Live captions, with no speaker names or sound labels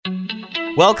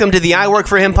Welcome to the I Work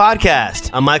For Him podcast.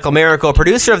 I'm Michael Miracle,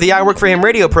 producer of the I Work For Him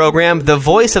radio program, the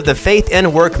voice of the faith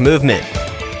and work movement.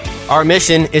 Our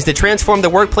mission is to transform the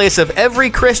workplace of every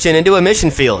Christian into a mission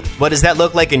field. What does that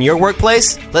look like in your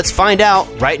workplace? Let's find out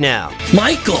right now.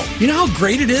 Michael, you know how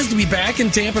great it is to be back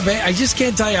in Tampa Bay? I just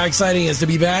can't tell you how exciting it is to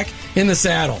be back in the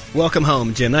saddle. Welcome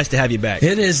home, Jim. Nice to have you back.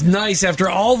 It is nice. After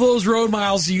all those road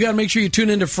miles, you got to make sure you tune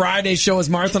into Friday's show as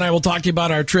Martha and I will talk to you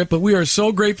about our trip. But we are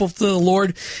so grateful to the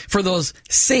Lord for those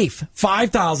safe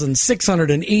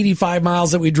 5,685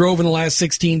 miles that we drove in the last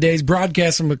 16 days,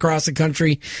 broadcast from across the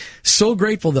country. So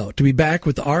grateful, though, to be back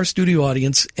with our studio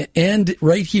audience and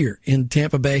right here in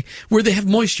Tampa Bay, where they have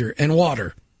moisture and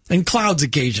water and clouds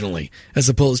occasionally, as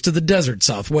opposed to the desert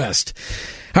Southwest.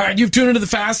 All right, you've tuned into the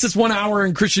fastest 1 hour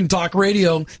in Christian Talk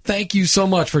Radio. Thank you so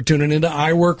much for tuning into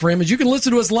I Work For Him. As you can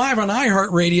listen to us live on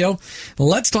iHeartRadio,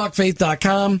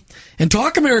 letstalkfaith.com, and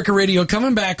Talk America Radio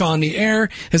coming back on the air,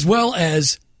 as well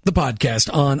as the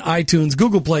podcast on iTunes,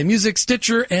 Google Play Music,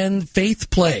 Stitcher, and Faith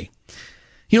Play.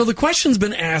 You know, the question's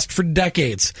been asked for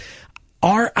decades.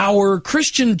 Are our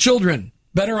Christian children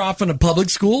better off in a public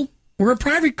school or a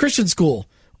private Christian school?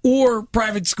 Or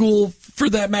private school, for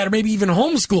that matter, maybe even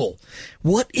homeschool?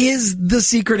 What is the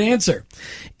secret answer?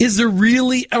 Is there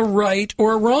really a right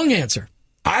or a wrong answer?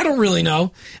 I don't really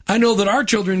know. I know that our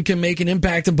children can make an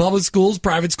impact in public schools,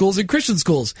 private schools, and Christian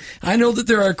schools. I know that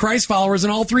there are Christ followers in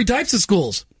all three types of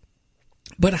schools.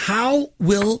 But how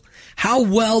well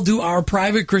do our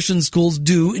private Christian schools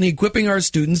do in equipping our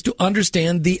students to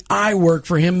understand the I Work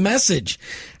For Him message?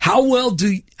 How well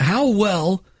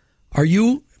are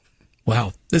you?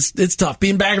 Wow, it's tough.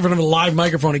 Being back in front of a live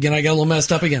microphone again, I got a little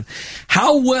messed up again.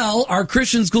 How well are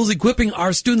Christian schools equipping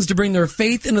our students to bring their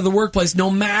faith into the workplace,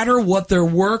 no matter what their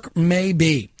work may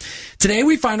be? Today,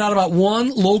 we find out about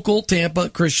one local Tampa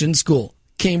Christian school,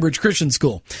 Cambridge Christian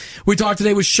School. We talked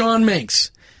today with Sean Minks,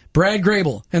 Brad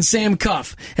Grable, and Sam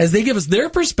Cuff, as they give us their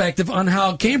perspective on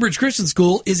how Cambridge Christian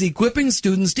School is equipping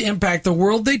students to impact the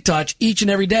world they touch each and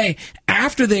every day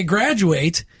after they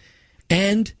graduate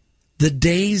and the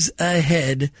days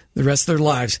ahead, the rest of their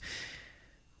lives.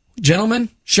 Gentlemen,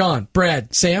 Sean,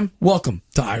 Brad, Sam, welcome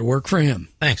to I Work For Him.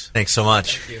 Thanks so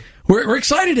much. Thank you. We're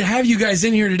excited to have you guys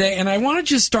in here today, and I want to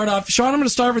just start off. Sean, I'm going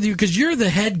to start with you because you're the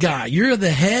head guy. You're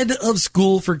the head of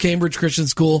school for Cambridge Christian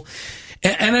School.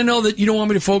 And I know that you don't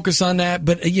want me to focus on that,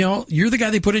 but, you know, you're the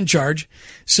guy they put in charge.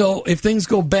 So if things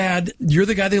go bad, you're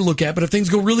the guy they look at. But if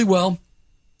things go really well,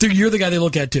 you're the guy they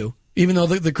look at, too. Even though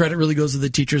the credit really goes to the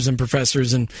teachers and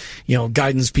professors and, you know,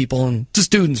 guidance people and to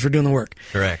students for doing the work.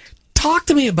 Correct. Talk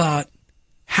to me about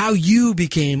how you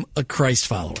became a Christ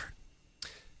follower.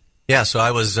 Yeah, so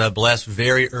I was blessed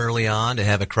very early on to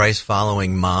have a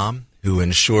Christ-following mom who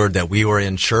ensured that we were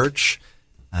in church,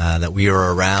 that we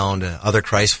were around other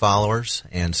Christ followers.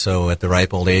 And so at the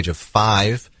ripe old age of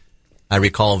 5, I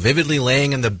recall vividly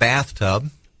laying in the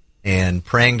bathtub and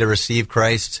praying to receive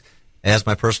Christ as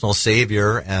my personal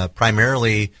Savior,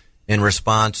 primarily in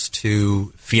response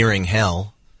to fearing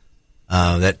hell.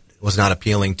 That was not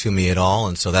appealing to me at all,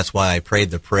 and so that's why I prayed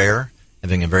the prayer,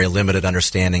 having a very limited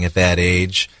understanding at that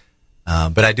age.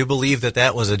 But I do believe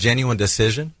that was a genuine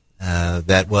decision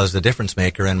that was the difference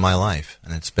maker in my life,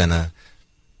 and it's been a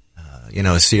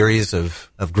series of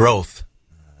growth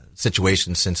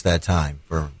situations since that time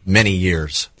for many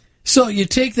years. So you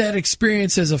take that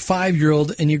experience as a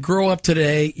 5-year-old and you grow up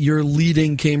today, you're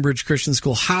leading Cambridge Christian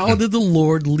School. How did the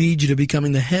Lord lead you to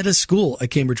becoming the head of school at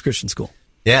Cambridge Christian School?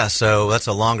 Yeah, so that's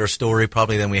a longer story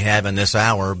probably than we have in this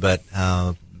hour, but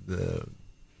the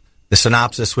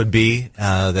synopsis would be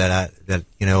that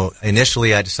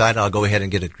initially I decided I'll go ahead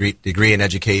and get a degree in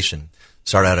education.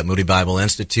 Started out at Moody Bible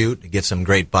Institute to get some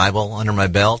great Bible under my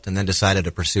belt, and then decided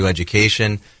to pursue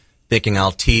education, thinking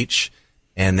I'll teach,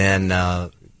 and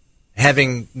then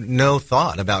having no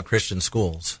thought about Christian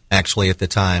schools, actually, at the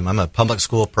time. I'm a public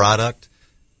school product.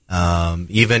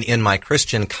 Even in my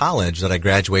Christian college that I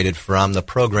graduated from, the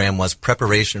program was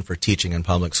preparation for teaching in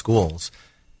public schools.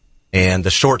 And the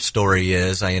short story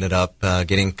is I ended up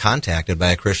getting contacted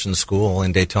by a Christian school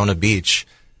in Daytona Beach,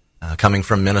 coming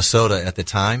from Minnesota at the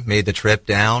time, made the trip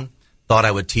down, thought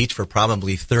I would teach for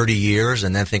probably 30 years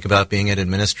and then think about being an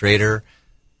administrator,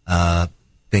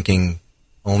 thinking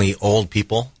only old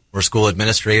people were school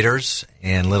administrators,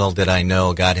 and little did I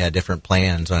know God had different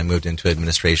plans when I moved into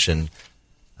administration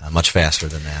much faster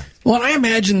than that. Well, I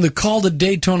imagine the call to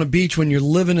Daytona Beach when you're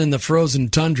living in the frozen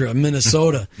tundra of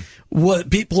Minnesota,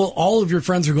 all of your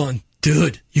friends are going,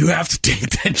 dude, you have to take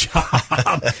that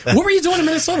job. What were you doing in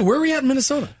Minnesota? Where were you at in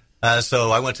Minnesota?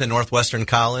 So I went to Northwestern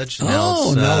College.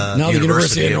 Now the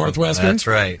University of Northwestern. That's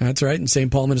right. That's right, in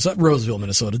St. Paul, Minnesota. Roseville,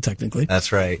 Minnesota, technically.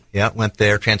 That's right. Yeah, went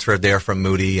there, transferred there from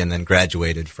Moody, and then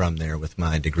graduated from there with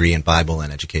my degree in Bible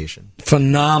and education.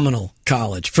 Phenomenal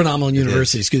college. Phenomenal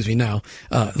university, excuse me, now.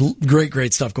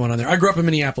 Great stuff going on there. I grew up in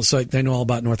Minneapolis, so I know all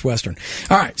about Northwestern.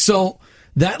 All right, so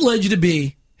that led you to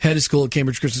be head of school at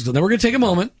Cambridge Christian School. Now we're going to take a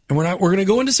moment, and we're going to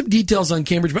go into some details on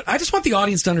Cambridge, but I just want the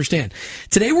audience to understand.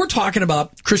 Today we're talking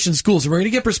about Christian schools, and we're going to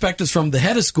get perspectives from the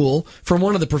head of school, from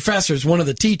one of the professors, one of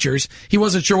the teachers. He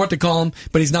wasn't sure what to call him,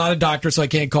 but he's not a doctor, so I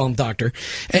can't call him doctor.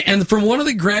 And from one of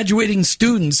the graduating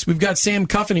students, we've got Sam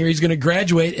Cuffin here. He's going to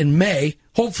graduate in May,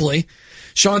 hopefully.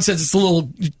 Sean says it's a little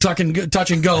touch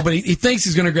and go, but he thinks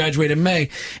he's going to graduate in May.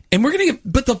 And we're going to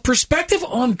but the perspective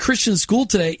on Christian school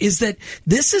today is that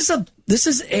this is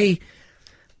a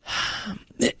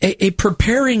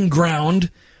preparing ground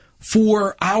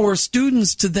for our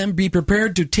students to then be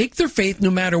prepared to take their faith no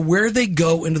matter where they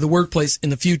go into the workplace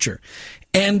in the future.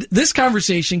 And this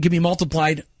conversation can be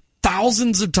multiplied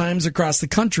thousands of times across the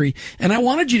country. And I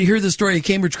wanted you to hear the story of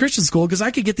Cambridge Christian School because I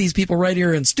could get these people right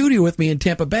here in studio with me in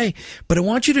Tampa Bay. But I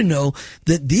want you to know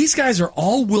that these guys are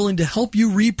all willing to help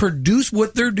you reproduce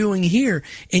what they're doing here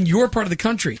in your part of the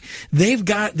country. They've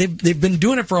been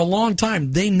doing it for a long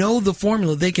time. They know the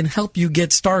formula. They can help you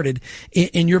get started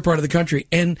in your part of the country.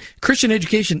 And Christian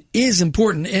education is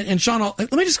important. And Sean,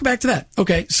 let me just go back to that.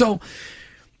 Okay, so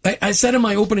I said in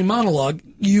my opening monologue,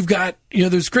 you've got,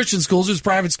 there's Christian schools, there's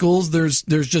private schools, there's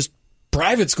just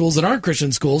private schools that aren't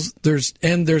Christian schools, there's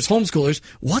homeschoolers.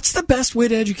 What's the best way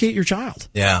to educate your child?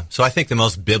 Yeah, so I think the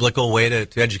most biblical way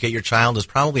to educate your child is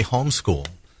probably homeschool.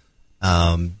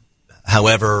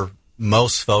 However,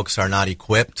 most folks are not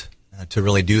equipped to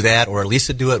really do that, or at least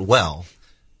to do it well.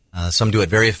 Some do it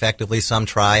very effectively, some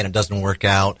try and it doesn't work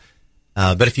out.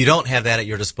 But if you don't have that at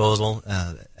your disposal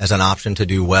as an option to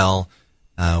do well,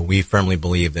 we firmly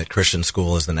believe that Christian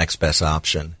school is the next best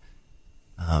option.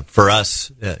 For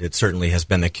us, it certainly has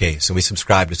been the case. And we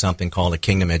subscribe to something called a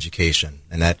kingdom education.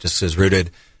 And that just is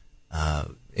rooted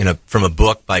from a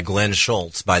book by Glenn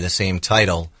Schultz by the same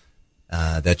title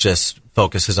that just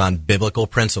focuses on biblical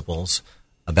principles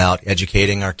about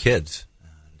educating our kids.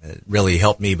 It really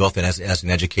helped me both as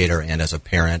an educator and as a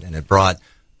parent. And it brought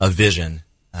a vision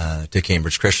to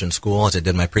Cambridge Christian School as it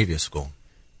did my previous school.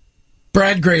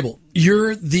 Brad Grable,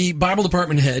 you're the Bible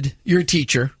department head. You're a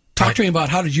teacher. Talk to me about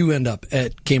how did you end up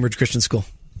at Cambridge Christian School?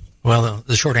 Well,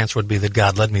 the short answer would be that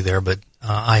God led me there, but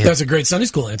That's a great Sunday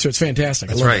school answer. It's fantastic.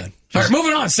 That's I love right. that. All right,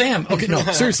 moving on. Sam. Okay, no,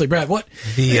 seriously, Brad, what?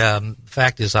 The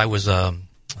fact is I was a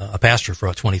pastor for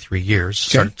about 23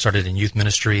 years. Okay. Started in youth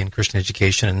ministry and Christian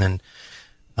education, and then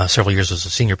several years as a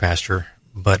senior pastor.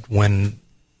 But when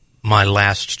my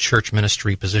last church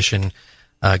ministry position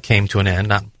came to an end,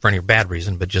 not for any bad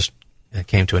reason, but just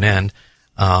came to an end,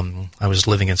 I was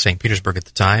living in St. Petersburg at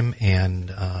the time,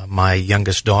 and my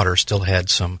youngest daughter still had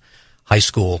some high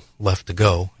school left to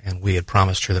go, and we had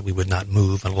promised her that we would not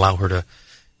move and allow her to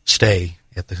stay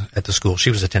at the school. She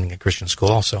was attending a Christian school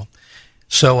also.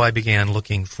 So I began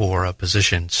looking for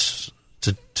positions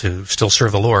to still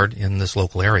serve the Lord in this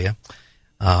local area,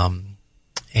 and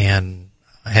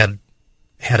I had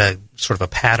a sort of a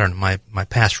pattern. My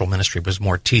pastoral ministry was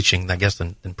more teaching, I guess,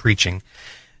 than preaching.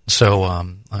 So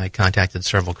I contacted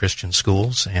several Christian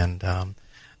schools, and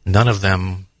none of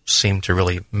them seemed to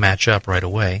really match up right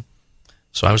away.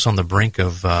 So I was on the brink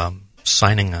of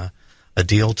signing a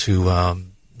deal to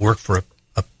work for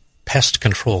a pest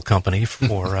control company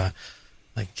for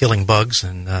like killing bugs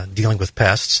and dealing with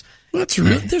pests. Well,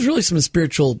 there's really some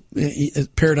spiritual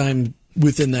paradigm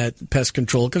within that pest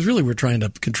control, because really we're trying to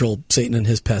control Satan and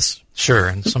his pests. Sure,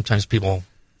 and sometimes people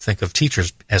think of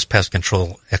teachers as pest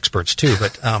control experts too,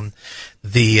 but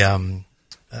the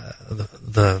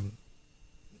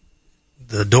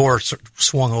door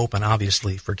swung open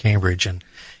obviously for Cambridge, and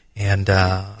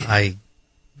I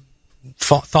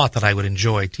thought that I would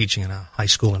enjoy teaching in a high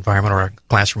school environment or a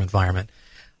classroom environment,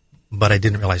 but I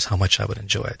didn't realize how much I would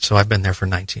enjoy it. So I've been there for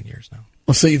 19 years now.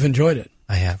 Well, so you've enjoyed it.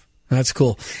 I have. That's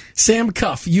cool. Sam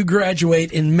Cuff, you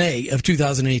graduate in May of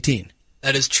 2018.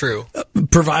 That is true.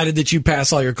 Provided that you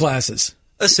pass all your classes.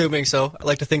 Assuming so. I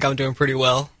like to think I'm doing pretty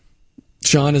well.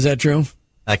 Sean, is that true?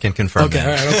 I can confirm that.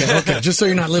 All right, okay. Just so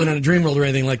you're not living in a dream world or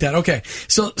anything like that. Okay.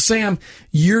 So, Sam,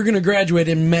 you're going to graduate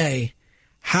in May.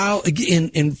 How,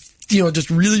 just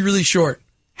really, really short,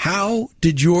 how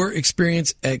did your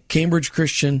experience at Cambridge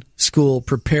Christian School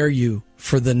prepare you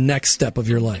for the next step of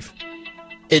your life?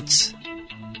 It's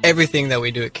everything that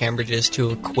we do at Cambridge is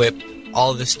to equip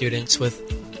all of the students with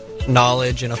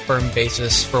knowledge and a firm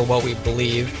basis for what we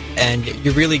believe, and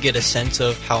you really get a sense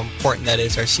of how important that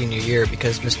is our senior year,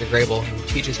 because Mr. Grable, who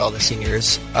teaches all the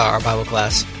seniors our Bible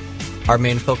class, our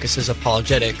main focus is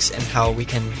apologetics and how we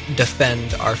can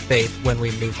defend our faith when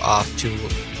we move off to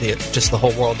the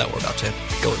whole world that we're about to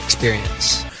go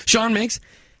experience. Sean Minks,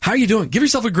 how are you doing? Give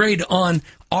yourself a grade on,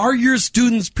 are your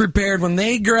students prepared when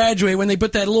they graduate, when they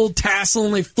put that little tassel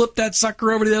and they flip that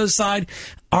sucker over to the other side?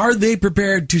 Are they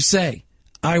prepared to say,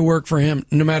 I work for him,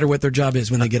 no matter what their job is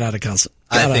when they get out of council?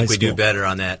 I think we do better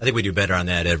on that. I think we do better on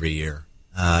that every year.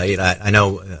 I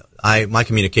know my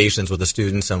communications with the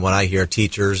students and what I hear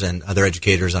teachers and other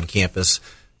educators on campus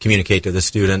communicate to the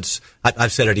students.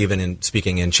 I've said it even in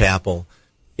speaking in chapel,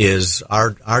 is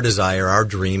our desire, our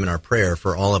dream, and our prayer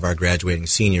for all of our graduating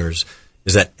seniors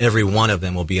is that every one of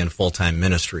them will be in full-time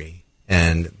ministry.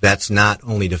 And that's not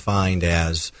only defined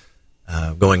as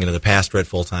going into the pastorate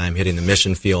full-time, hitting the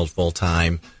mission field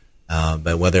full-time,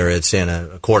 but whether it's in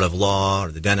a court of law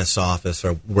or the dentist's office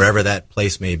or wherever that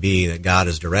place may be that God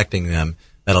is directing them,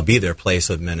 that'll be their place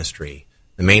of ministry.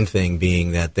 The main thing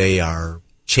being that they are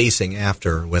chasing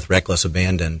after, with reckless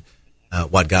abandon,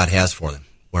 what God has for them,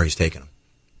 where He's taken them.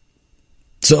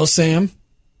 So Sam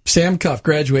Cuff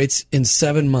graduates in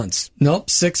 7 months. Nope,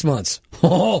 6 months.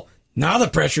 Oh, now the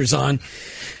pressure's on.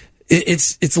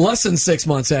 It's less than 6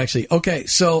 months, actually. Okay,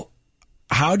 so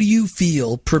how do you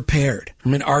feel prepared? I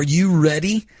mean, are you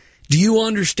ready? Do you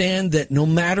understand that no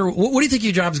matter... What do you think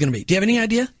your job is going to be? Do you have any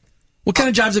idea? What kind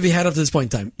of jobs have you had up to this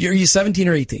point in time? Are you 17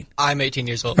 or 18? I'm 18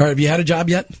 years old. All right, have you had a job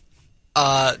yet?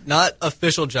 Not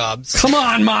official jobs. Come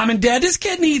on, Mom and Dad. This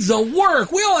kid needs to work.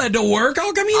 We all had to work.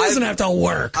 How come he doesn't have to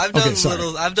work? I've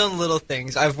done little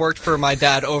things. I've worked for my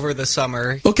dad over the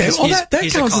summer. Okay, well that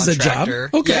counts as a job.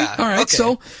 Okay, yeah, all right.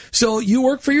 Okay. So you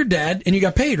work for your dad and you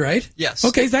got paid, right? Yes.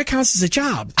 Okay, that counts as a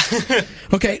job.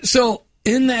 Okay, so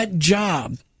in that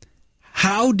job,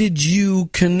 how did you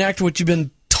connect what you've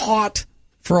been taught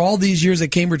for all these years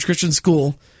at Cambridge Christian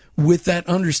School with that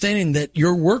understanding that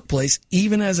your workplace,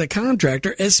 even as a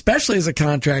contractor, especially as a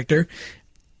contractor,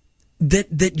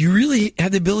 that you really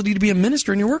have the ability to be a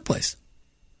minister in your workplace?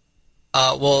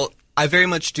 Well, I very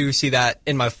much do see that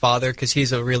in my father, because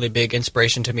he's a really big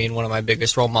inspiration to me and one of my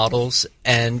biggest role models,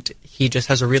 and he just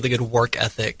has a really good work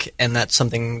ethic, and that's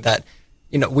something that,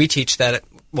 we teach that,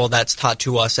 well, that's taught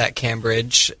to us at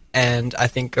Cambridge, and I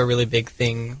think a really big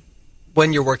thing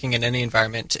when you're working in any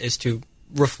environment is to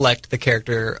reflect the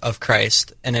character of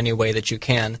Christ in any way that you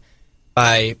can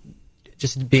by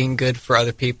just being good for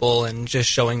other people and just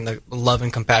showing the love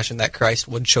and compassion that Christ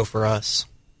would show for us.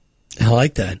 I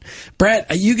like that. Brad,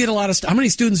 you get a lot of how many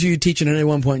students are you teaching at any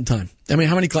one point in time? I mean,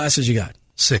 how many classes you got?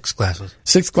 6 classes.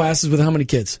 6 classes with how many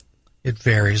kids? It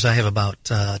varies. I have about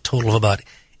a total of about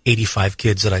 85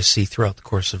 kids that I see throughout the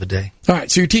course of a day. All right,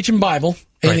 so you're teaching Bible.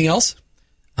 Anything else?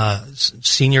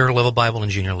 Senior level Bible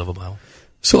and junior level Bible.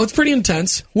 So it's pretty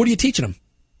intense. What are you teaching them?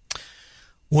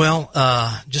 Well,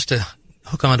 just to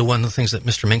hook on to one of the things that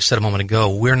Mr. Mink said a moment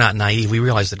ago, we're not naive. We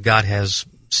realize that God has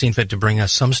seen fit to bring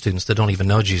us some students that don't even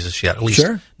know Jesus yet, at least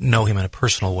know Him in a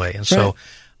personal way. And so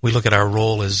we look at our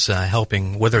role as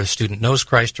helping, whether a student knows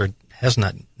Christ or has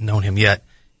not known Him yet,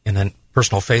 in a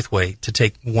personal faith way, to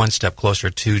take one step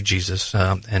closer to Jesus.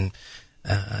 And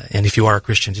if you are a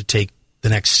Christian, to take the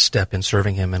next step in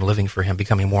serving Him and living for Him,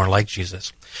 becoming more like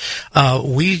Jesus.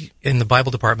 We, in the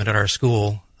Bible department at our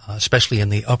school, especially in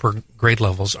the upper grade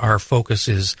levels, our focus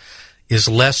is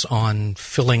less on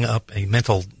filling up a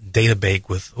mental data bank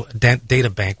with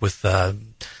a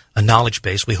knowledge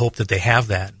base. We hope that they have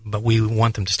that, but we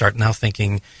want them to start now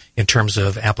thinking in terms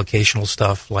of applicational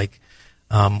stuff, like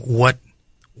what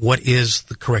is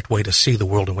the correct way to see the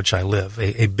world in which I live,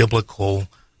 a biblical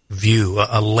view,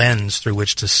 a lens through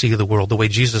which to see the world the way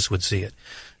Jesus would see it,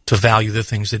 to value the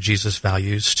things that Jesus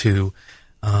values, to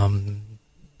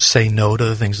say no to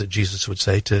the things that Jesus would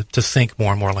say, to think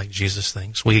more and more like Jesus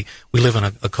thinks. We live in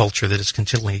a culture that is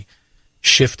continually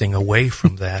shifting away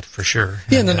from that, for sure.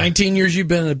 Yeah, in the 19 years you've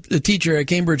been a teacher at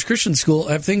Cambridge Christian School,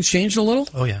 have things changed a little?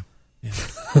 Oh, yeah.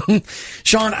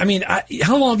 Sean, I mean,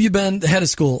 how long have you been the head of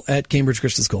school at Cambridge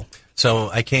Christian School? So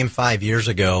I came 5 years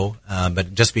ago,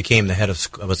 but just became the head of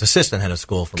school. I was assistant head of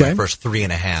school for my first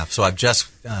 3.5. So I'm just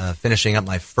finishing up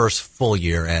my first full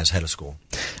year as head of school.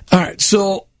 All right.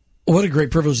 So what a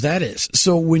great privilege that is.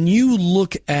 So when you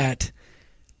look at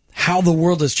how the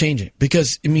world is changing,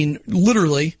 because, I mean,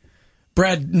 literally,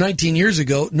 Brad, 19 years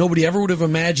ago, nobody ever would have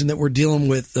imagined that we're dealing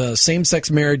with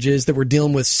same-sex marriages, that we're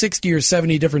dealing with 60 or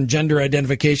 70 different gender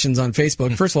identifications on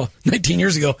Facebook. First of all, 19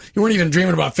 years ago, you weren't even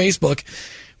dreaming about Facebook,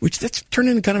 which that's turned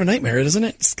into kind of a nightmare, isn't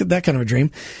it? It's that kind of a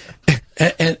dream.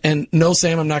 And no,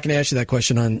 Sam, I'm not going to ask you that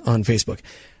question on Facebook.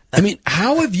 I mean,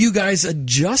 how have you guys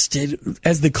adjusted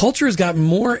as the culture has gotten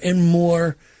more and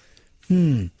more,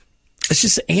 it's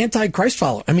just anti-Christ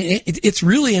follow. I mean, it's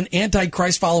really an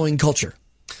anti-Christ following culture.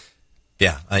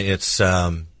 Yeah, it's,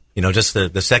 just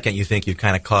the second you think you've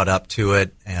kind of caught up to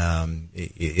it,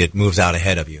 it moves out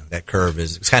ahead of you. That curve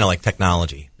it's kind of like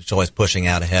technology. It's always pushing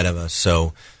out ahead of us.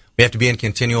 So we have to be in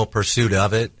continual pursuit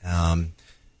of it.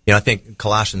 I think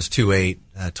Colossians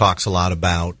 2:8 talks a lot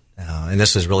about, and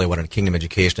this is really what our kingdom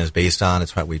education is based on.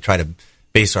 It's what we try to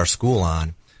base our school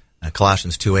on.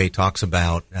 Colossians 2:8 talks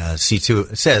about, see to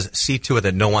it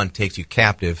that no one takes you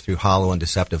captive through hollow and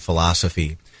deceptive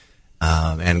philosophy,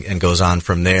 and goes on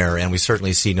from there. And we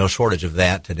certainly see no shortage of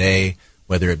that today,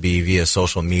 whether it be via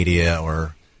social media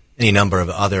or any number of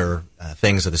other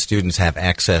things that the students have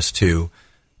access to.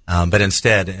 But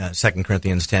instead, 2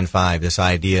 Corinthians 10:5, this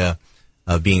idea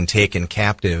of being taken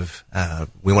captive,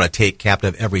 we want to take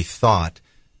captive every thought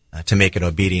to make it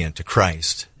obedient to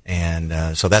Christ.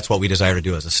 And so that's what we desire to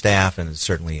do as a staff, and it's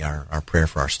certainly our prayer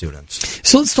for our students.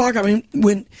 So let's talk, I mean,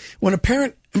 when a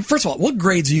parent, first of all, what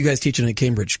grades are you guys teaching at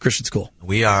Cambridge Christian School?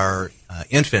 We are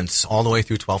infants all the way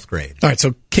through 12th grade. All right,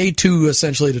 so K2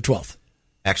 essentially to 12th.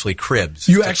 Actually, cribs.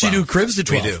 You actually 12. Do cribs to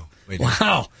 12? We do. Wow.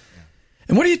 Yeah.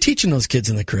 And what are you teaching those kids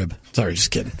in the crib? Sorry,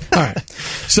 just kidding. All right.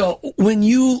 So when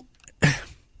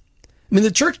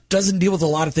the church doesn't deal with a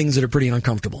lot of things that are pretty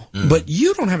uncomfortable, but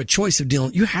you don't have a choice of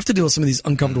dealing. You have to deal with some of these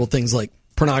uncomfortable things like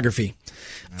pornography,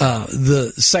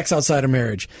 the sex outside of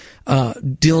marriage,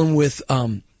 dealing with,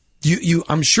 I'm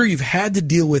sure you've had to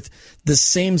deal with the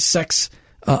same sex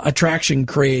attraction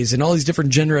craze and all these different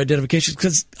gender identifications,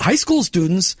 because high school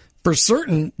students, for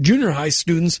certain junior high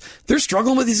students, they're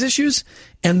struggling with these issues,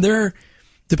 and they're,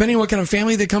 depending on what kind of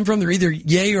family they come from, they're either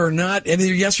yay or not, either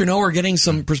yes or no, or getting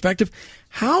some perspective.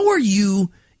 How are you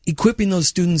equipping those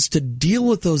students to deal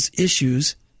with those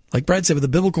issues, like Brad said, with a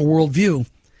biblical worldview,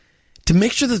 to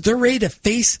make sure that they're ready to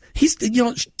face?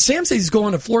 Sam says he's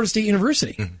going to Florida State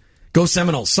University. Mm-hmm. Go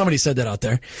Seminoles! Somebody said that out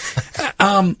there.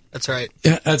 That's right.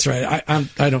 Yeah, that's right. I'm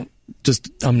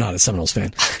not a Seminoles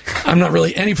fan. I'm not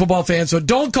really any football fan, so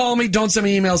don't call me. Don't send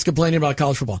me emails complaining about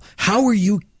college football. How are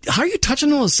you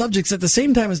touching on those subjects at the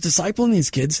same time as discipling these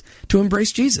kids to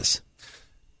embrace Jesus?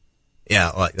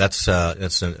 Yeah, well, that's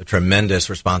a tremendous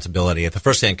responsibility. The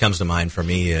first thing that comes to mind for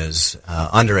me is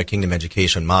under a kingdom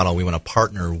education model, we want to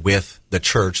partner with the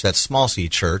church, that's small c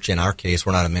church. In our case,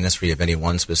 we're not a ministry of any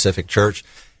one specific church,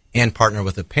 and partner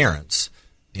with the parents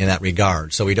in that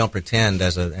regard. So we don't pretend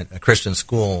as a Christian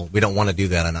school, we don't want to do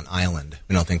that on an island.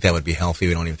 We don't think that would be healthy.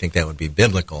 We don't even think that would be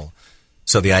biblical.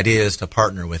 So the idea is to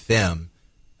partner with them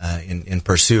in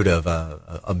pursuit of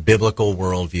a biblical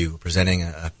worldview, presenting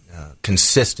a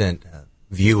consistent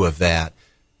view of that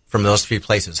from those three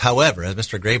places. However, as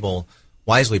Mr. Grable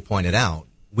wisely pointed out,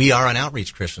 we are an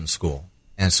outreach Christian school,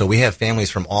 and so we have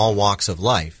families from all walks of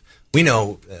life. We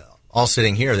know, all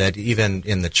sitting here, that even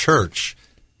in the church,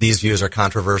 these views are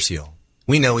controversial.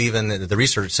 We know even that the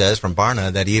research says from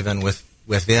Barna that even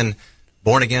within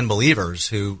born-again believers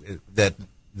that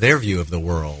their view of the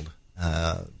world,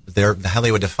 how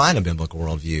they would define a biblical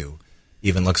worldview,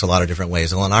 even looks a lot of different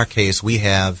ways. Well, in our case, we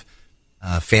have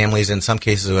families, in some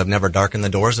cases, who have never darkened the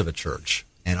doors of a church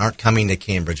and aren't coming to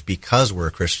Cambridge because we're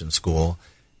a Christian school.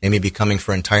 They may be coming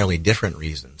for entirely different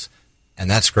reasons, and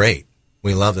that's great.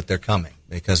 We love that they're coming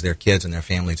because their kids and their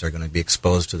families are going to be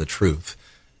exposed to the truth.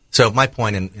 So my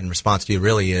point in response to you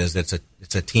really is that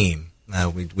it's a team.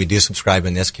 We do subscribe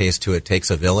in this case to It Takes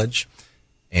a Village,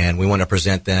 and we want to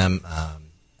present them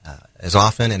as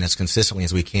often and as consistently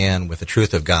as we can with the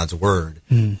truth of God's Word.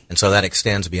 Mm. And so that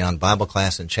extends beyond Bible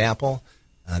class and chapel.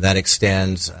 That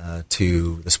extends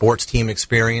to the sports team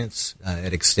experience.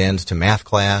 It extends to math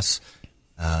class.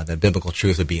 That biblical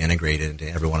truth would be integrated into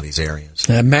every one of these areas.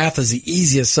 Math is the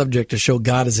easiest subject to show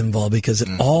God is involved because it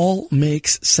all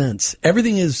makes sense.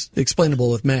 Everything is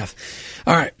explainable with math.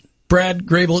 All right, Brad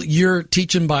Grable, you're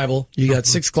teaching Bible. You got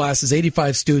 6 classes,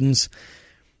 85 students,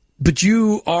 but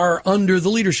you are under the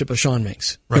leadership of Sean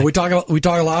Minks. Right. And we talk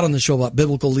a lot on the show about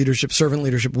biblical leadership, servant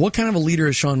leadership. What kind of a leader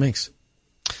is Sean Minks?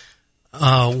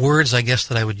 Words, I guess,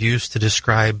 that I would use to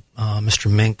describe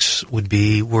Mr. Minks would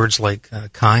be words like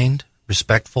kind,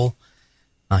 respectful.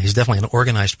 He's definitely an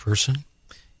organized person.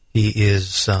 He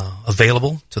is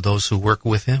available to those who work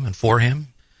with him and for him.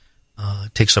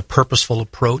 Takes a purposeful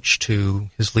approach to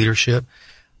his leadership.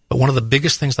 But one of the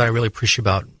biggest things that I really appreciate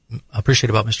about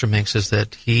Mr. Minks is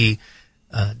that he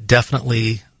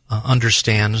definitely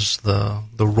understands the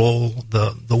role,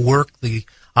 the work, the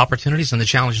opportunities, and the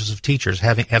challenges of teachers.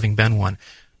 Having been one,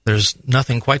 there's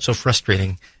nothing quite so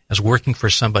frustrating as working for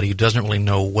somebody who doesn't really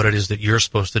know what it is that you're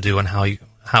supposed to do and how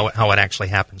it actually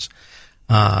happens.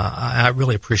 I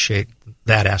really appreciate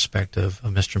that aspect of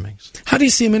Mr. Minks. How do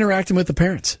you see him interacting with the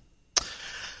parents?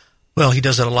 Well, he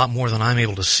does that a lot more than I'm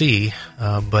able to see,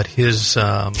 but his...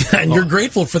 and you're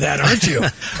grateful for that, aren't you?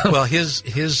 Well,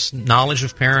 his knowledge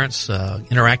of parents,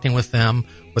 interacting with them,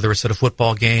 whether it's at a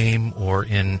football game or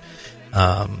in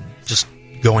just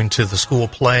going to the school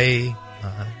play,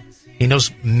 he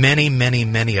knows many, many,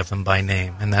 many of them by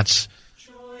name, and that's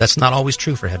not always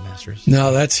true for headmasters.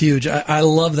 No, that's huge. I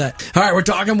love that. All right, we're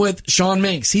talking with Sean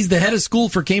Minks. He's the head of school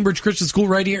for Cambridge Christian School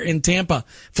right here in Tampa,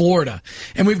 Florida.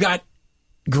 And we've got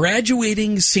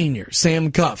graduating senior,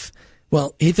 Sam Cuff.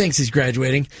 Well, he thinks he's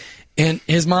graduating, and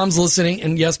his mom's listening,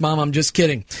 and yes, Mom, I'm just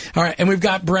kidding. All right, and we've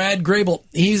got Brad Grable.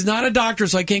 He's not a doctor,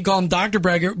 so I can't call him Dr.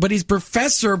 Brad, but he's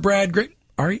Professor Brad Grable.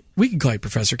 All right, we can call you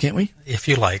Professor, can't we? If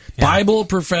you like. Yeah. Bible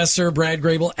Professor Brad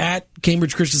Grable at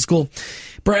Cambridge Christian School.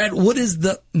 Brad, what is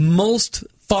the most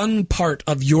fun part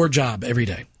of your job every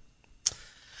day?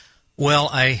 Well,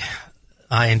 I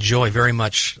enjoy very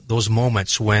much those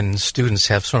moments when students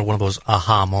have sort of one of those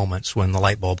aha moments when the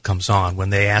light bulb comes on, when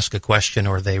they ask a question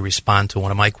or they respond to one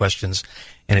of my questions,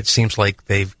 and it seems like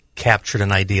they've captured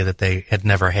an idea that they had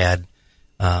never had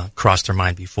crossed their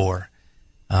mind before.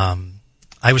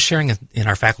 I was sharing in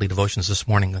our faculty devotions this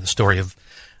morning the story of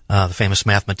the famous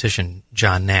mathematician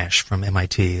John Nash from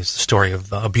MIT. It's the story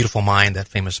of A Beautiful Mind, that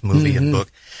famous movie and book.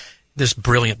 This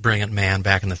brilliant, brilliant man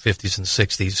back in the 50s and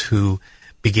 60s who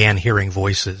began hearing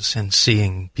voices and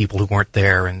seeing people who weren't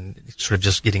there and sort of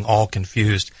just getting all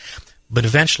confused. But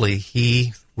eventually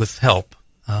he, with help,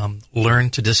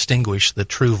 learned to distinguish the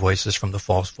true voices from the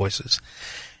false voices.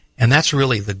 And that's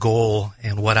really the goal.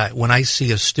 And when I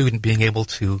see a student being able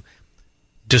to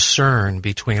discern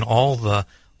between all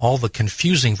the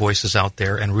confusing voices out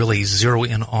there and really zero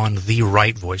in on the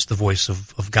right voice, the voice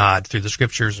of God through the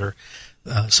scriptures or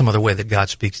some other way that God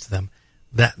speaks to them,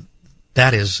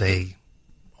 that is a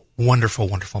wonderful,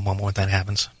 wonderful moment when that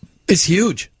happens. It's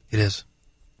huge. It is.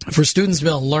 For students to be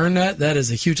able to learn that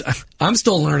is a huge... I'm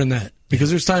still learning that because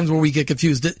there's times where we get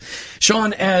confused.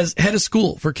 Sean, as head of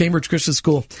school for Cambridge Christian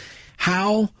School,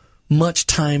 how much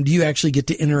time do you actually get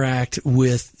to interact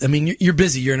with? I mean, you're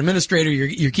busy. You're an administrator.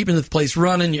 You're keeping the place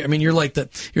running. You're like the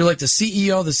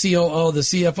CEO, the COO, the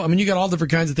CFO. I mean, you got all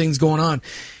different kinds of things going on.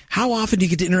 How often do you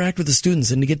get to interact with the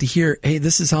students and to get to hear, hey,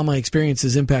 this is how my experience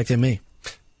is impacting me?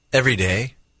 Every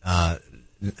day.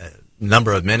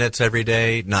 Number of minutes every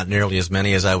day, not nearly as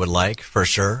many as I would like, for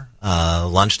sure.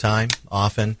 Lunchtime,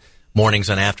 often. Mornings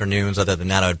and afternoons. Other than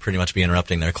that, I would pretty much be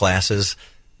interrupting their classes.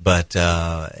 But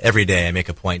every day I make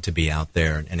a point to be out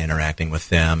there and interacting with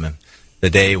them. And the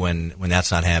day when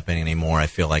that's not happening anymore, I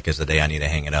feel like is the day I need to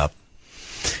hang it up.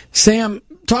 Sam,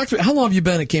 talk to me. How long have you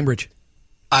been at Cambridge?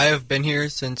 I have been here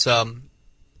since, so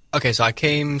I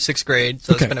came 6th grade,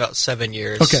 so It's been about 7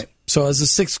 years. Okay, so as a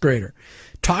 6th grader,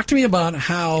 talk to me about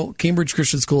how Cambridge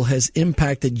Christian School has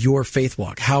impacted your faith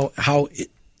walk, how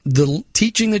the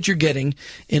teaching that you're getting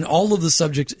in all of the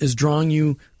subjects is drawing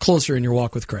you closer in your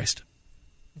walk with Christ.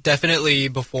 Definitely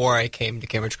before I came to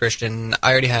Cambridge Christian,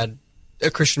 I already had a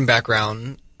Christian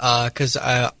background because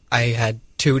I had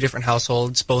 2 different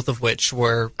households, both of which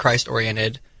were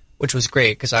Christ-oriented, which was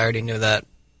great because I already knew that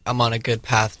I'm on a good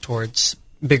path towards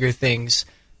bigger things.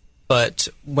 But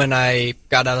when I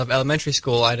got out of elementary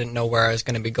school, I didn't know where I was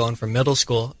going to be going for middle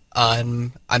school.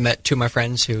 And I met 2 of my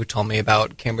friends who told me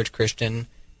about Cambridge Christian,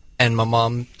 and my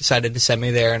mom decided to send me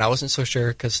there, and I wasn't so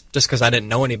sure just because I didn't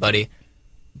know anybody.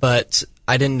 But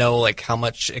I didn't know how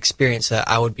much experience that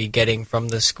I would be getting from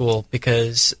the school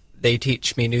because they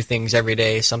teach me new things every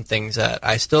day, some things that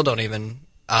I still don't even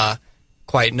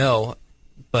quite know.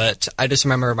 But I just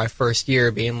remember my first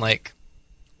year being like,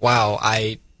 wow,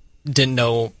 I didn't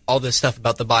know all this stuff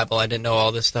about the Bible. I didn't know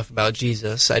all this stuff about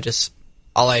Jesus.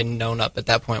 All I had known up at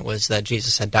that point was that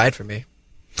Jesus had died for me.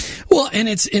 Well, and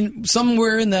it's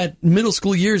somewhere in that middle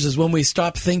school years is when we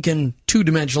stop thinking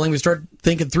 2-dimensionally, we start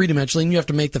thinking 3-dimensionally, and you have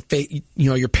to make the faith,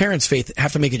 your parents' faith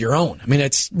have to make it your own. I mean,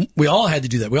 we all had to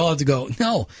do that. We all had to go,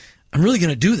 no, I'm really going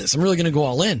to do this. I'm really going to go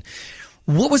all in.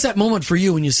 What was that moment for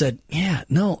you when you said, yeah,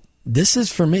 no, this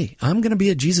is for me. I'm going to be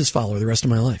a Jesus follower the rest of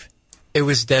my life? It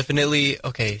was definitely,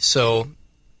 so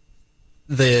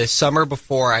the summer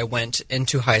before I went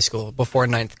into high school, before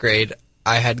 9th grade,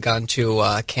 I had gone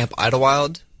to Camp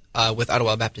Idlewild with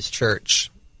Idlewild Baptist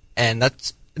Church, and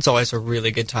it's always a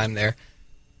really good time there.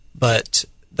 But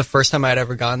the first time I'd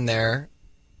ever gone there,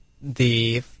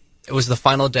 it was the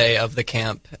final day of the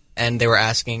camp, and they were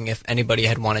asking if anybody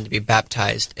had wanted to be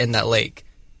baptized in that lake.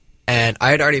 And I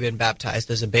had already been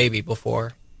baptized as a baby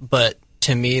before, but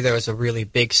to me, there was a really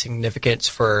big significance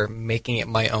for making it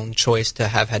my own choice to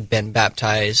have had been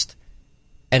baptized.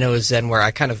 And it was then where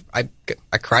I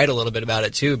cried a little bit about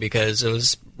it too, because it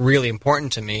was really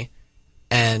important to me.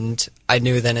 And I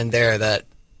knew then and there that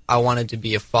I wanted to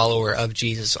be a follower of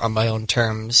Jesus on my own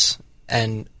terms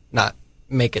and not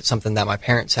make it something that my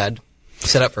parents had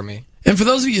set up for me. And for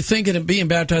those of you thinking of being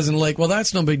baptized in a lake, well,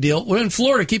 that's no big deal. We're in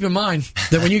Florida. Keep in mind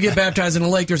that when you get baptized in a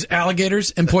lake, there's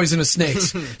alligators and poisonous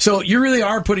snakes. So you really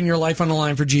are putting your life on the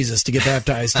line for Jesus to get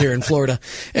baptized here in Florida.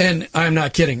 And I'm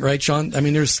not kidding, right, Sean? I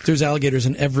mean, there's alligators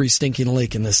in every stinking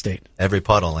lake in this state. Every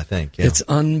puddle, I think. Yeah. It's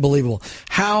unbelievable.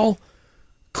 How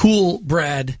cool,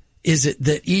 Brad, is it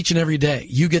that each and every day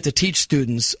you get to teach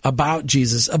students about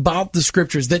Jesus, about the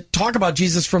scriptures that talk about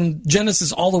Jesus from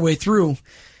Genesis all the way through,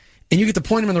 and you get to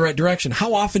point them in the right direction?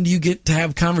 How often do you get to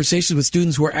have conversations with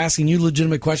students who are asking you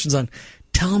legitimate questions on,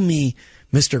 tell me,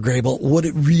 Mr. Grable, what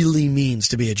it really means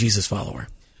to be a Jesus follower?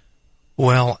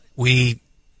 Well, we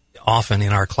often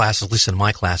in our classes, at least in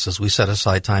my classes, we set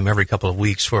aside time every couple of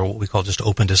weeks for what we call just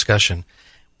open discussion,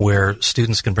 where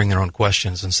students can bring their own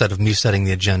questions. Instead of me setting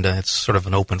the agenda, it's sort of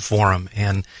an open forum,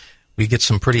 and we get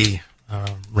some pretty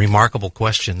remarkable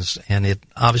questions, and it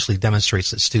obviously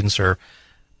demonstrates that students are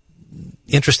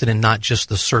interested in not just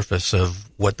the surface of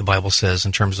what the Bible says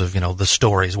in terms of, the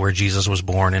stories where Jesus was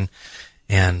born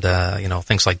and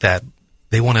things like that.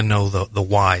 They want to know the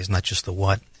whys, not just the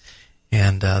what.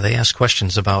 And they ask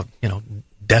questions about,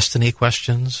 destiny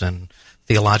questions and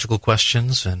theological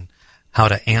questions and how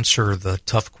to answer the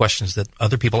tough questions that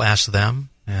other people ask them.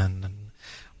 And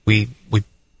we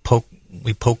poke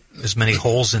as many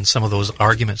holes in some of those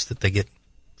arguments that they get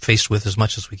faced with as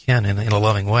much as we can in a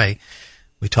loving way.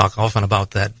 We talk often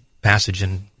about that passage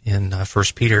in 1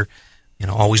 Peter,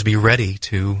 always be ready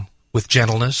to, with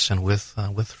gentleness and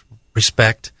with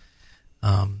respect,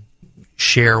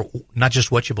 share not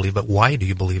just what you believe, but why do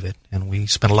you believe it. And we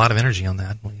spend a lot of energy on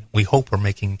that. We hope we're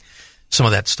making some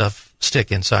of that stuff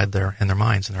stick inside their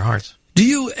minds and their hearts. Do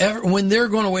you ever, when they're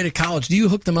going away to college, do you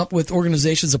hook them up with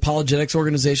organizations, apologetics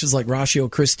organizations like Ratio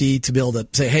Christi, to be able to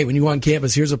say, hey, when you go on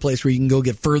campus, here's a place where you can go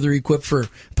get further equipped for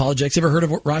apologetics? Ever heard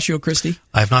of Ratio Christi?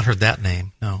 I've not heard that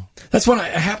name, no. That's one I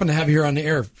happened to have here on the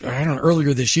air, I don't know,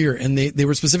 earlier this year, and they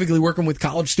were specifically working with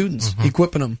college students,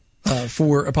 equipping them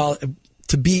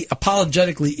to be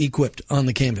apologetically equipped on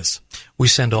the campus. We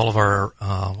send all of our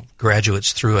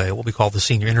graduates through what we call the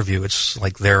senior interview. It's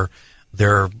like their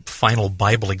final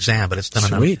Bible exam, but it's done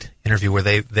in an interview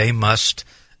where they must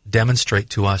demonstrate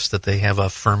to us that they have a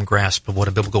firm grasp of what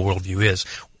a biblical worldview is.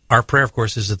 Our prayer, of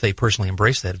course, is that they personally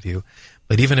embrace that view.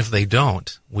 But even if they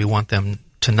don't, we want them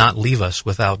to not leave us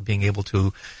without being able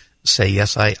to say,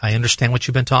 yes, I understand what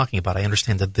you've been talking about. I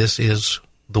understand that this is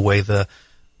the way the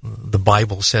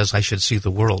Bible says I should see the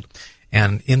world.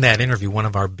 And in that interview, one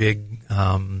of our big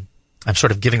I'm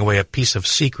sort of giving away a piece of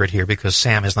secret here because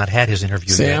Sam has not had his interview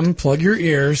yet. Sam, plug your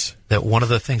ears. That one of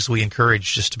the things we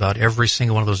encourage just about every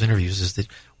single one of those interviews is that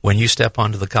when you step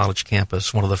onto the college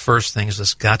campus, one of the first things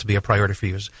that's got to be a priority for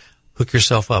you is hook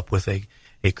yourself up with a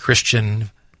Christian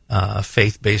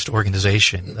faith-based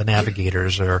organization, the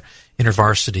Navigators or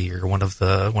InterVarsity or one of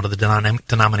the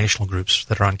denominational groups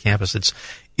that are on campus.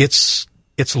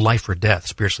 It's life or death,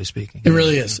 spiritually speaking. It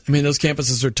really is. I mean, those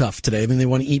campuses are tough today. I mean, they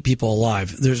want to eat people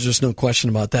alive. There's just no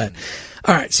question about that.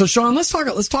 All right, so Sean, let's talk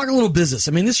a little business.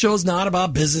 I mean, this show is not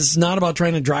about business. It's not about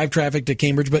trying to drive traffic to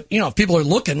Cambridge, but if people are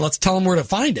looking, let's tell them where to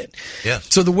find it.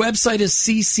 Yes. So the website is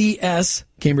CCS,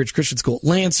 Cambridge Christian School,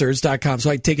 Lancers.com. So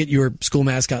I take it your school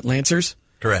mascot, Lancers?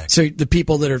 Correct. So the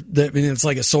people it's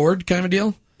like a sword kind of a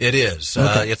deal? It is.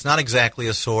 Okay. It's not exactly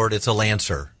a sword. It's a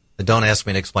lancer. Don't ask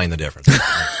me to explain the difference.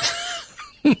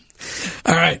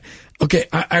 All right. Okay,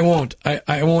 I won't.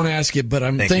 I won't ask you, but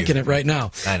I'm thinking it right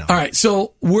now. I know. All right,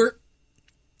 so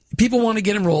people want to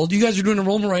get enrolled. You guys are doing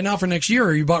enrollment right now for next year.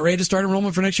 Are you about ready to start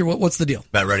enrollment for next year? What's the deal?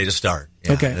 About ready to start.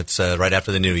 Yeah. Okay. It's right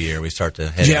after the new year. We start to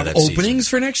head Do you into have that openings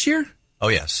season. for next year? Oh,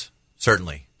 yes.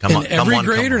 Certainly. In every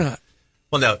grade or not?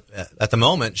 Well, no. At the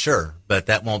moment, sure. But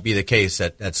that won't be the case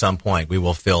at some point. We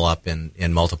will fill up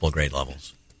in multiple grade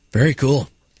levels. Very cool.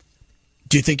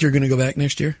 Do you think you're going to go back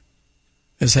next year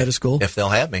as head of school? If they'll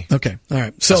have me. Okay. All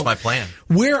right. So that's my plan.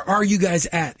 Where are you guys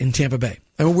at in Tampa Bay?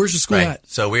 I mean, where's the school at?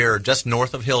 So we are just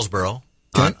north of Hillsborough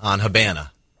on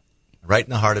Habana, right in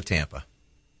the heart of Tampa.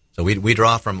 So we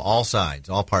draw from all sides,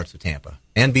 all parts of Tampa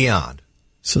and beyond.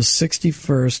 So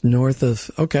 61st north of,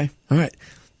 okay. All right.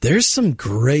 There's some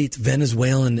great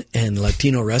Venezuelan and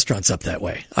Latino restaurants up that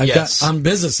way. I've got on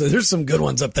business. So there's some good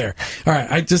ones up there. All right.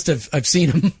 I've seen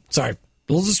them. Sorry.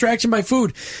 A little distraction by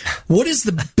food. What is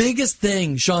the biggest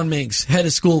thing, Sean Minks, head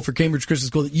of school for Cambridge Christian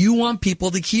School, that you want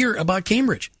people to hear about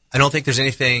Cambridge? I don't think there's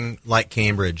anything like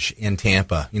Cambridge in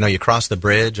Tampa. You know, you cross the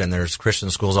bridge and there's Christian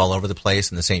schools all over the place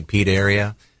in the St. Pete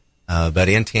area. But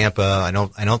in Tampa, I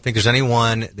don't think there's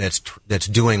anyone that's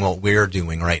doing what we're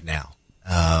doing right now.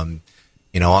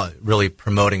 You know, really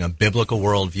promoting a biblical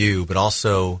worldview, but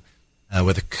also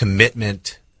with a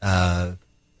commitment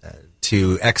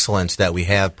to excellence that we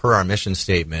have per our mission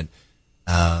statement.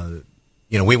 You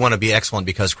know, we want to be excellent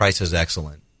because Christ is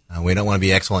excellent. We don't want to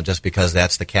be excellent just because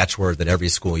that's the catchword that every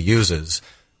school uses.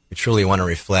 We truly want to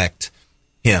reflect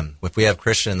Him. If we have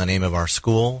Christian in the name of our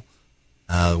school,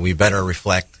 we better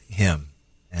reflect Him.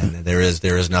 And there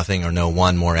is nothing or no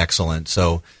one more excellent.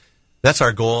 So that's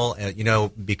our goal. You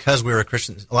know, because we're a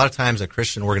Christian, a lot of times a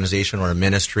Christian organization or a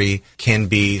ministry can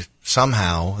be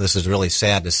somehow, this is really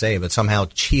sad to say, but somehow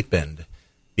cheapened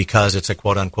because it's a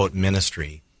quote-unquote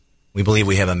ministry. We believe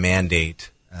we have a mandate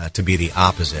to be the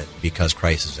opposite because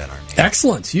Christ is at our name.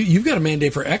 Excellence. You've got a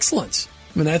mandate for excellence.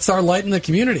 I mean, that's our light in the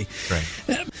community.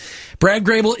 Right. Brad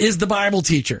Grable is the Bible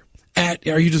teacher.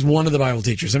 Are you just one of the Bible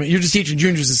teachers? I mean, you're just teaching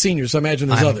juniors and seniors, so I imagine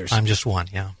there's others. I'm just one,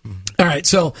 yeah. Mm-hmm. All right,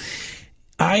 so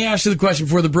I asked you the question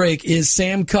before the break, is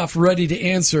Sam Cuff ready to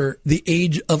answer the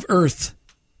age of Earth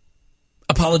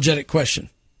apologetic question?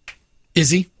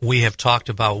 Is he? We have talked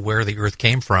about where the Earth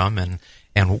came from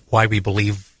and why we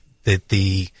believe that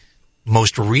the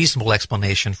most reasonable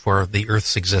explanation for the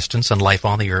Earth's existence and life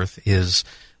on the Earth is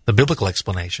the biblical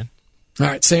explanation. All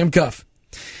right, Sam Cuff.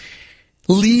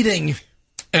 Leading,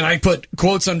 and I put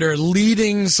quotes under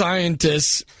leading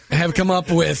scientists have come up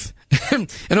with, and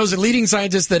those are leading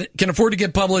scientists that can afford to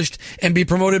get published and be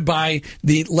promoted by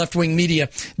the left-wing media.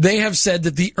 They have said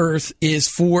that the Earth is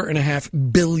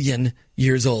 4.5 billion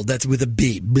years old. That's with a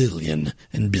B, billion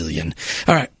and billion.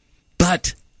 All right,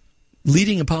 but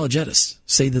leading apologetists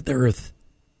say that the Earth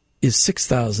is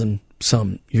 6,000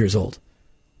 some years old.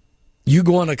 You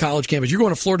go on a college campus, you're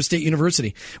going to Florida State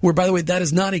University, where, by the way, that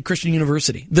is not a Christian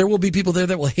university. There will be people there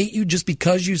that will hate you just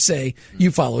because you say you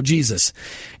follow Jesus.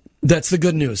 That's the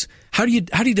good news. How do you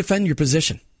defend your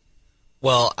position?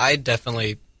 Well, I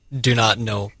definitely do not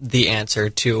know the answer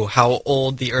to how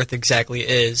old the Earth exactly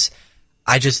is.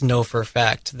 I just know for a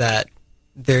fact that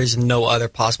there's no other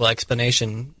possible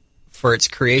explanation for its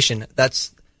creation.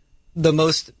 That's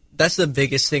the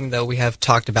biggest thing that we have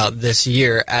talked about this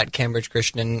year at Cambridge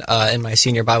Christian in my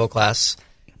senior Bible class.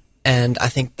 And I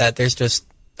think that there's just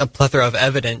a plethora of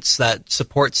evidence that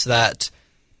supports that.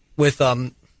 With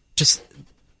just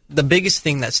the biggest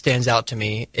thing that stands out to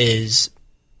me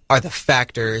are the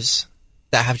factors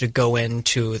that have to go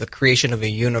into the creation of a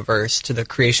universe, to the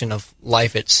creation of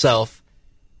life itself.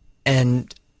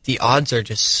 And the odds are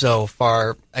just so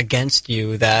far against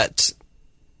you that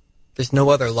there's no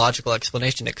other logical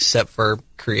explanation except for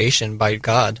creation by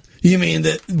God. You mean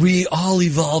that we all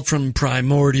evolved from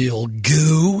primordial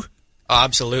goo?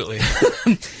 Absolutely.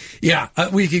 Yeah,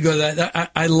 we could go to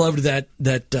that. I loved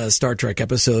that Star Trek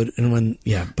episode, and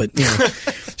but you know,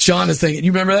 Sean is thinking.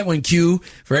 You remember that when Q,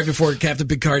 right before Captain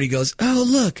Picard, he goes, "Oh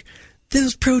look,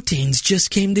 those proteins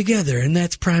just came together, and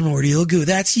that's primordial goo.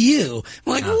 That's you."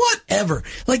 I'm like, whatever.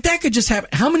 Like, that could just happen.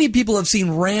 How many people have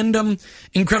seen random,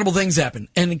 incredible things happen,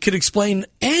 and it could explain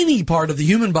any part of the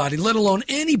human body, let alone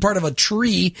any part of a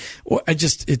tree?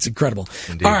 It's incredible.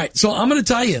 Indeed. All right, so I'm going to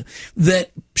tell you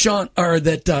that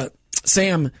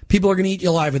Sam, people are going to eat you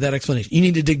alive with that explanation. You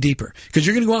need to dig deeper, because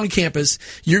you're going to go on campus.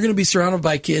 You're going to be surrounded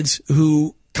by kids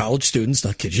college students,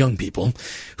 not kids, young people,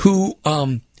 who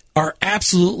are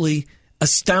absolutely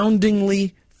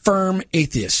astoundingly firm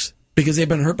atheists because they've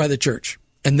been hurt by the church.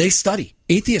 And they study.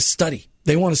 Atheists study.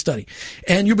 They want to study.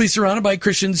 And you'll be surrounded by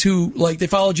Christians who, they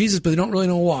follow Jesus, but they don't really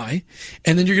know why.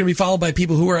 And then you're going to be followed by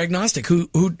people who are agnostic, who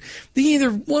they either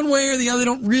one way or the other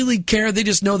don't really care. They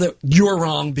just know that you're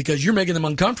wrong because you're making them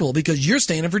uncomfortable because you're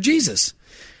standing for Jesus.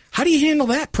 How do you handle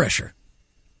that pressure?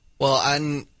 Well,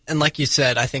 and like you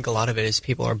said, I think a lot of it is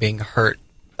people are being hurt.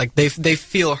 Like, they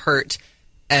feel hurt.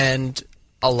 And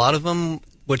a lot of them,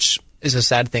 which is a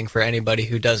sad thing for anybody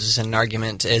who does this in an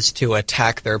argument, is to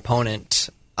attack their opponent,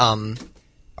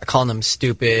 calling them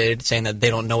stupid, saying that they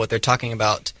don't know what they're talking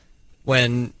about.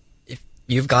 When if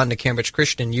you've gone to Cambridge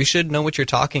Christian, you should know what you're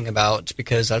talking about,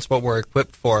 because that's what we're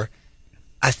equipped for.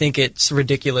 I think it's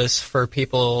ridiculous for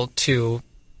people to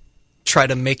try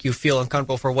to make you feel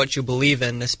uncomfortable for what you believe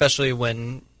in, especially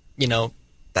when,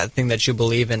 that thing that you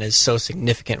believe in is so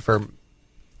significant for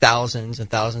thousands and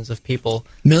thousands of people.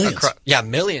 Millions.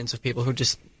 Millions of people who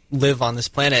just live on this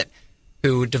planet,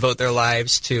 who devote their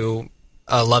lives to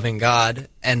a loving God,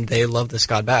 and they love this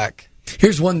God back.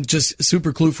 Here's one just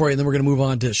super clue for you, and then we're going to move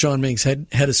on to Sean Minks, head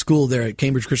of school there at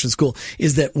Cambridge Christian School,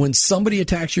 is that when somebody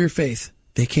attacks your faith,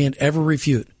 they can't ever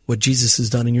refute what Jesus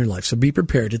has done in your life. So be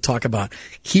prepared to talk about,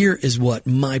 here is what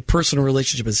my personal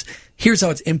relationship is. Here's how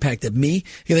it's impacted me.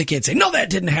 They can't say, no, that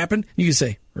didn't happen. You can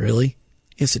say, really?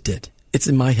 Yes, it did. It's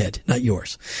in my head, not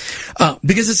yours.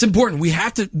 Because it's important. We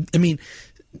have to,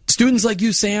 students like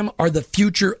you, Sam, are the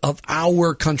future of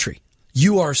our country.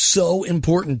 You are so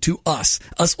important to us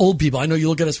old people. I know you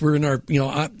look at us, we're in our,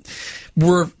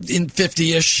 we're in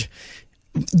 50-ish.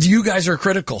 You guys are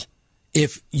critical.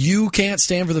 If you can't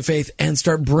stand for the faith and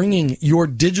start bringing your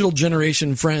digital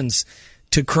generation friends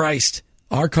to Christ,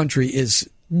 our country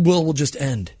will just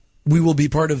end. We will be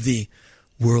part of the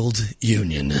World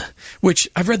Union, which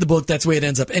I've read the book. That's the way it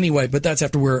ends up anyway, but that's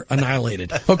after we're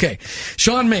annihilated. Okay.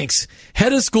 Sean Minks,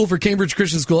 head of school for Cambridge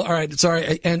Christian School. All right.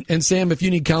 Sorry. And Sam, if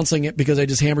you need counseling because I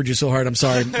just hammered you so hard, I'm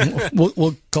sorry.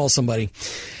 We'll call somebody.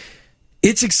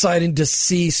 It's exciting to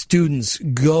see students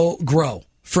grow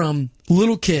from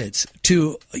little kids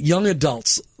to young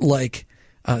adults like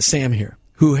Sam here,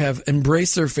 who have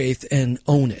embraced their faith and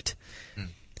own it.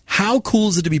 How cool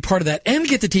is it to be part of that and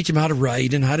get to teach them how to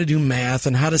write and how to do math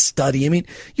and how to study?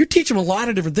 You teach them a lot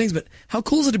of different things, but how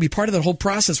cool is it to be part of that whole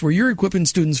process where you're equipping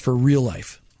students for real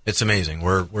life? It's amazing.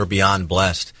 We're beyond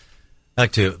blessed. I'd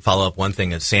like to follow up one thing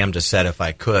that Sam just said, if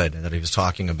I could, that he was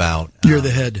talking about. You're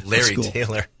the head Larry of school.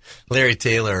 Taylor. Larry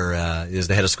Taylor is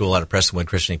the head of school out of Prestonwood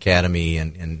Christian Academy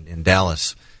in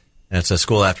Dallas. And it's a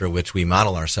school after which we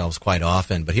model ourselves quite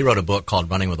often. But he wrote a book called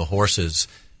Running with the Horses,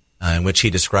 in which he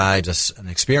describes an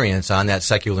experience on that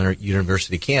secular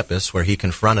university campus where he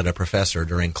confronted a professor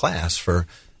during class for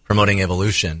promoting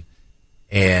evolution,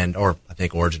 or I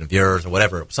think origin of the earth, or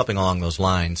whatever, something along those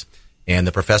lines. And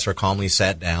the professor calmly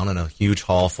sat down in a huge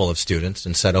hall full of students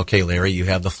and said, "Okay, Larry, you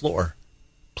have the floor.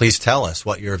 Please tell us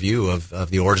what your view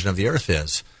of the origin of the earth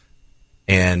is."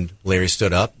 And Larry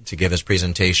stood up to give his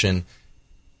presentation,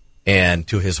 and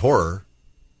to his horror,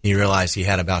 he realized he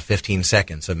had about 15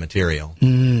 seconds of material,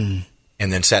 and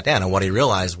then sat down. And what he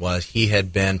realized was he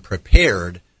had been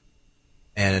prepared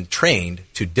and trained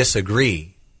to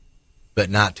disagree, but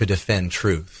not to defend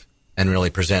truth and really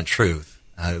present truth.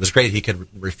 It was great he could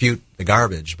refute the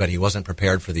garbage, but he wasn't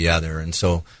prepared for the other. And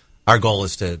so our goal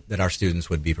is that our students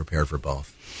would be prepared for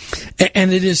both.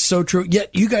 And it is so true.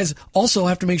 Yet you guys also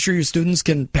have to make sure your students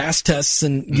can pass tests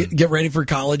and get ready for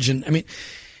college. And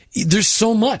there's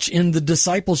so much in the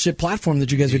discipleship platform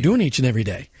that you guys are doing each and every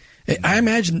day. I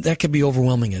imagine that could be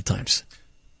overwhelming at times.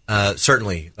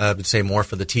 Certainly. I would say more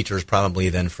for the teachers probably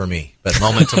than for me. But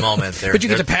moment to moment. But you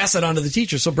get to pass it on to the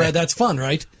teachers. So, Brad, that's fun,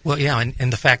 right? Well, yeah,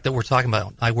 and the fact that we're talking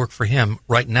about, I work for him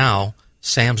right now,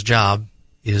 Sam's job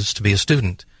is to be a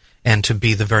student and to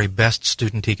be the very best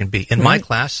student he can be. In my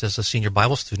class as a senior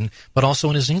Bible student, but also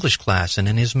in his English class and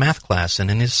in his math class and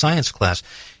in his science class.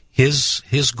 His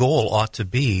goal ought to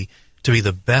be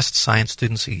the best science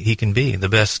student he can be, the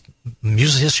best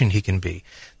musician he can be.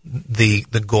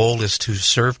 The goal is to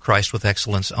serve Christ with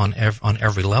excellence on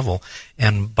every level,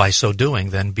 and by so doing,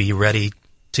 then be ready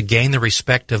to gain the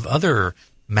respect of other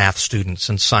math students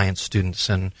and science students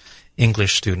and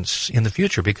English students in the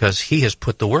future, because he has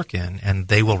put the work in, and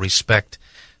they will respect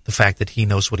the fact that he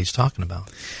knows what he's talking about.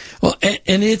 Well,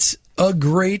 and it's a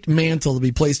great mantle to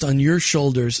be placed on your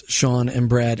shoulders, Sean and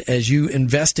Brad, as you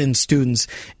invest in students.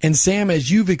 And Sam,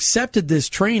 as you've accepted this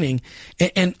training,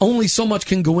 and only so much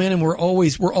can go in, and we're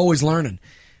always learning.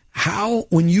 How,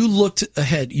 when you looked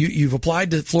ahead, you've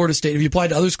applied to Florida State. Have you applied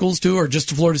to other schools too, or just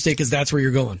to Florida State because that's where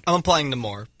you're going? I'm applying to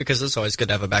more because it's always good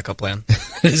to have a backup plan.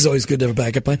 It is always good to have a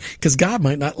backup plan because God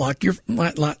might not like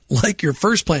your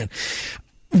first plan.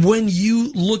 When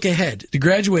you look ahead to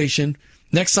graduation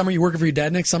next summer, you working for your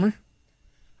dad next summer?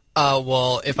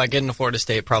 Well, if I get into Florida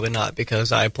State, probably not,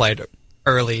 because I applied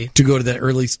early. To go to that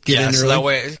early, get in early? So that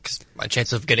way, cause my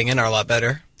chances of getting in are a lot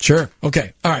better. Sure.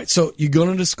 Okay. All right. So you go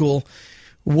into school.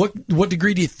 What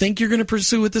degree do you think you're going to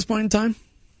pursue at this point in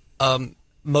time?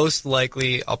 Most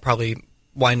likely, I'll probably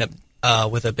wind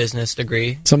up with a business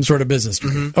degree. Some sort of business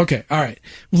degree. Mm-hmm. Okay. All right.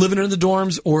 Living in the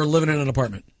dorms or living in an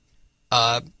apartment?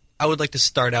 I would like to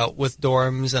start out with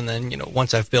dorms, and then,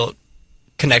 once I've built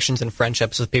connections and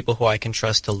friendships with people who I can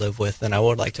trust to live with, then I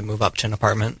would like to move up to an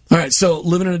apartment. All right, so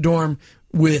living in a dorm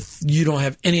with, you don't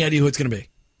have any idea who it's going to be.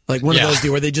 Like one of those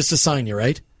where they just assign you,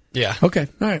 right? Yeah. Okay,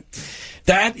 all right.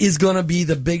 That is going to be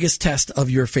the biggest test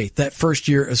of your faith, that first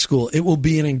year of school. It will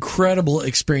be an incredible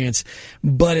experience,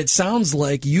 but it sounds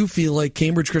like you feel like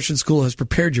Cambridge Christian School has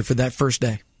prepared you for that first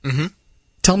day. Mm-hmm.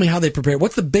 Tell me how they prepare.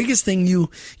 What's the biggest thing your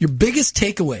biggest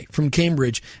takeaway from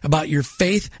Cambridge about your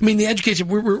faith? I mean, the education,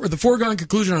 we're the foregone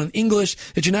conclusion on English,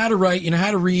 that you know how to write, you know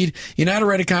how to read, you know how to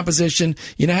write a composition,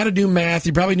 you know how to do math,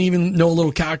 you probably even know a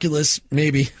little calculus,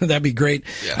 maybe. That'd be great.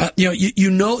 Yeah.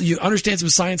 You understand some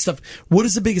science stuff. What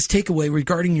is the biggest takeaway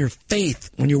regarding your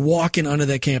faith when you're walking onto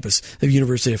that campus of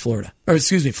University of Florida? Or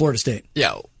excuse me, Florida State.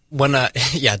 Yeah.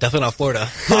 Definitely not Florida.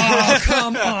 Oh,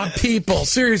 come on, people.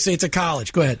 Seriously, it's a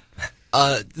college. Go ahead.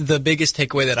 The biggest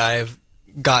takeaway that I've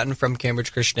gotten from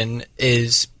Cambridge Christian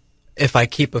is if I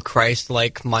keep a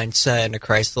Christ-like mindset and a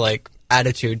Christ-like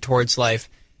attitude towards life,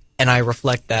 and I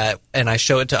reflect that and I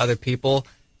show it to other people,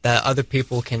 that other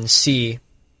people can see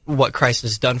what Christ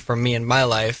has done for me in my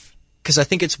life. Because I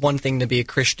think it's one thing to be a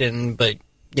Christian, but,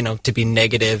 to be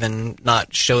negative and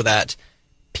not show that.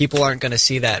 People aren't going to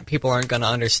see that. People aren't going to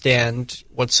understand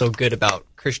what's so good about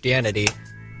Christianity.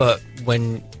 But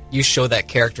when you show that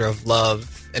character of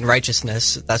love and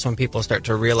righteousness, that's when people start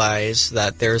to realize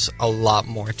that there's a lot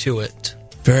more to it.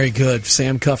 Very good.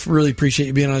 Sam Cuff, really appreciate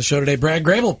you being on the show today. Brad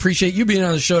Grable, appreciate you being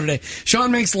on the show today.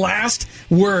 Sean makes last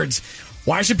words.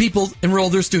 Why should people enroll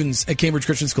their students at Cambridge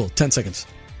Christian School? 10 seconds.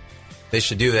 They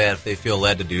should do that if they feel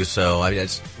led to do so. I mean,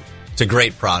 it's a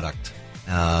great product.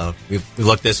 We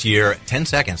looked this year, 10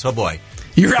 seconds, oh boy.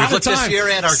 You're out of We've looked time. this year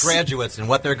at our graduates and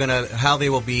how they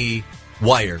will be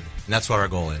wired. And that's what our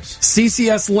goal is.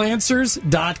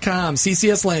 CCSLancers.com.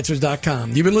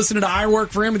 CCSLancers.com. You've been listening to I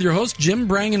Work for Him with your host, Jim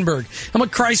Brangenberg. I'm a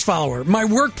Christ follower. My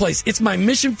workplace, it's my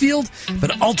mission field,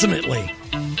 but ultimately,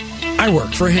 I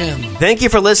work for Him. Thank you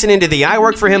for listening to the I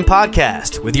Work for Him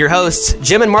podcast with your hosts,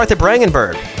 Jim and Martha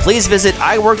Brangenberg. Please visit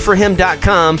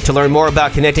iworkforhim.com to learn more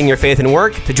about connecting your faith and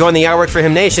work, to join the I Work for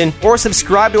Him Nation, or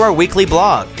subscribe to our weekly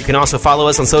blog. You can also follow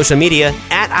us on social media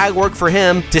at I Work for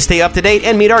Him to stay up to date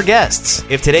and meet our guests.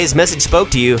 If today's message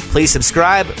spoke to you, please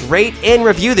subscribe, rate, and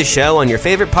review the show on your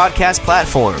favorite podcast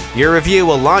platform. Your review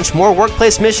will launch more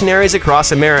workplace missionaries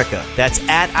across America. That's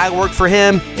at I Work for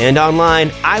Him and online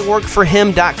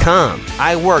iworkforhim.com.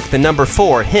 I work the number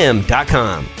 4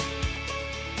 him.com.